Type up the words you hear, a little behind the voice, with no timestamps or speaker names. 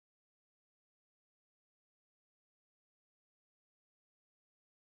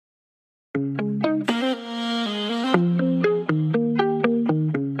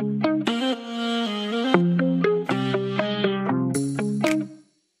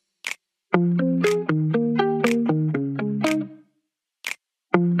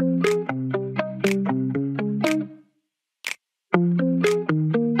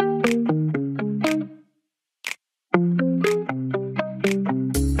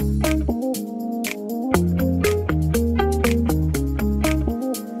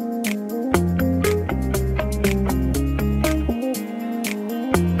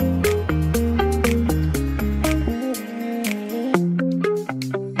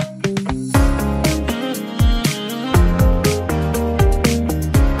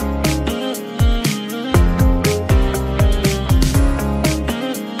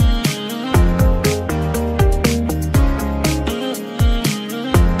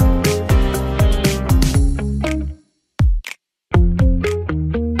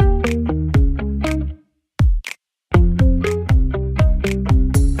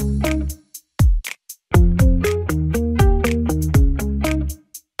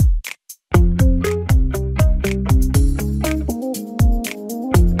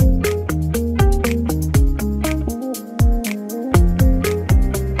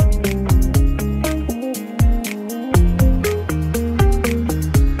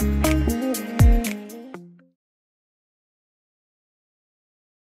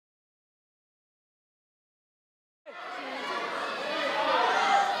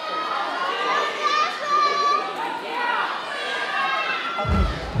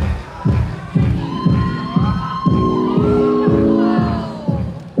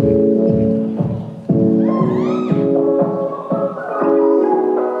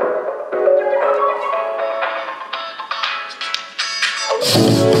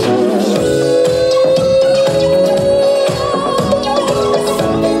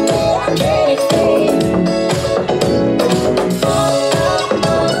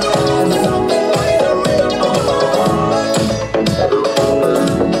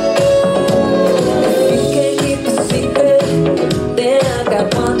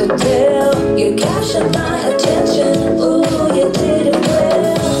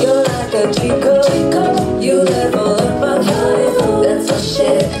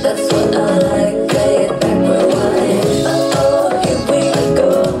shit, that's what I like. Play it back, rewind. Oh, here we go.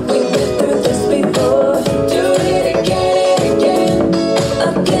 We went through this before. Do it again, again,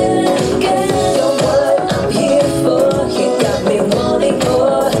 again, again. You're what I'm here for. You got me wanting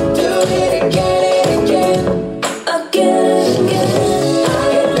more. Do it again, again, again, again.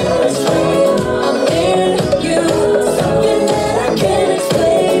 I know it's real. I'm near you. Something that I can't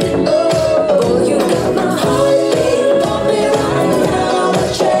explain. Oh, you got my heartbeat pumping right now on my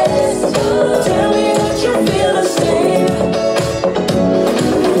chest. Tell me that you feel the same.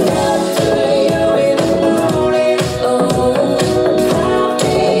 After you in the morning, oh, I'll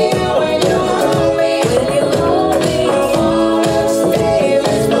be you when you hold me. When you hold me, I wanna stay in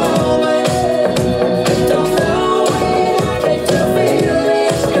this moment. Don't know when I get to feel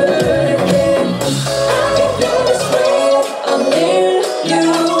this good again. I know it's real. I'm near you.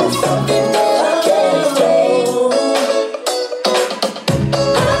 Something that I can't explain.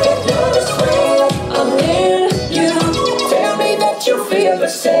 I know it's real. I'm near you. Tell me that you feel the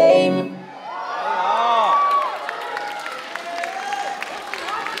same.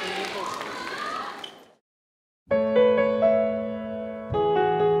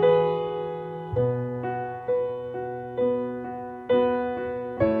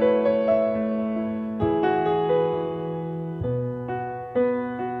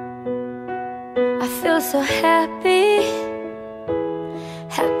 I feel so happy,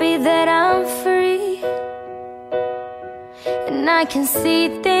 happy that I'm free, and I can see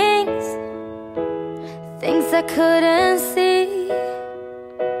things I couldn't see.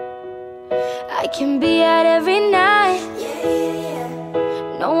 I can be out every night,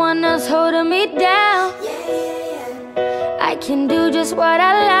 no one else holding me down. I can do just what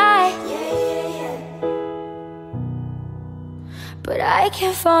I like, but I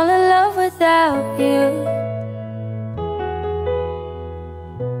can't fall in love without you.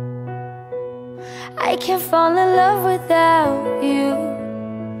 I can't fall in love without you.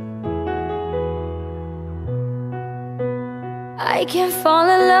 I can't fall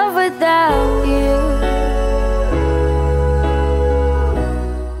in love without you.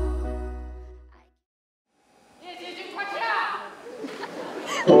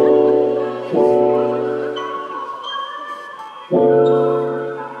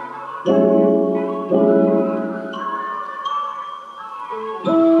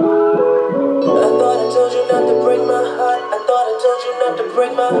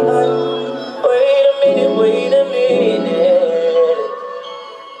 Break my heart. Wait a minute.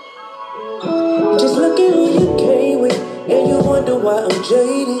 Just look at who you came with, and you wonder why I'm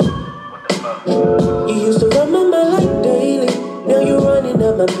jaded. You used to run my mind like daily, now you're running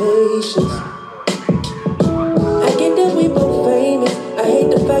out my patience. I get that we both famous, I hate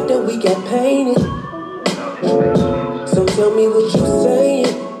the fact that we got painted. So tell me what you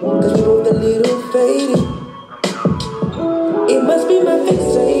saying, cause we both a little faded. It must be my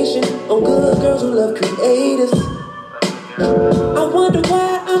fixation on good girls who love creators. I wonder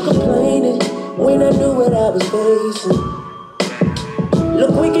why I'm complaining when I knew what I was facing.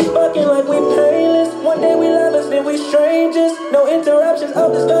 Look, we keep fucking like we painless. One day we lovers, then we strangers. No interruptions,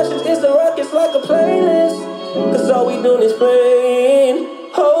 no discussions, it's a ruckus like a playlist. Cause all we doing is playing.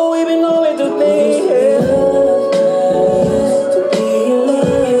 Oh, we been going through things.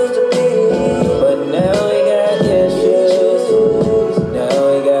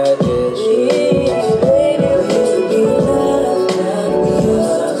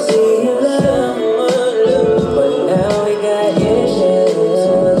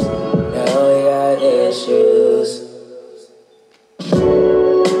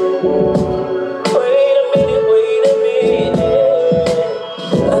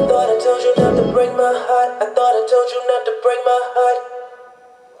 I thought I told you not to break my heart.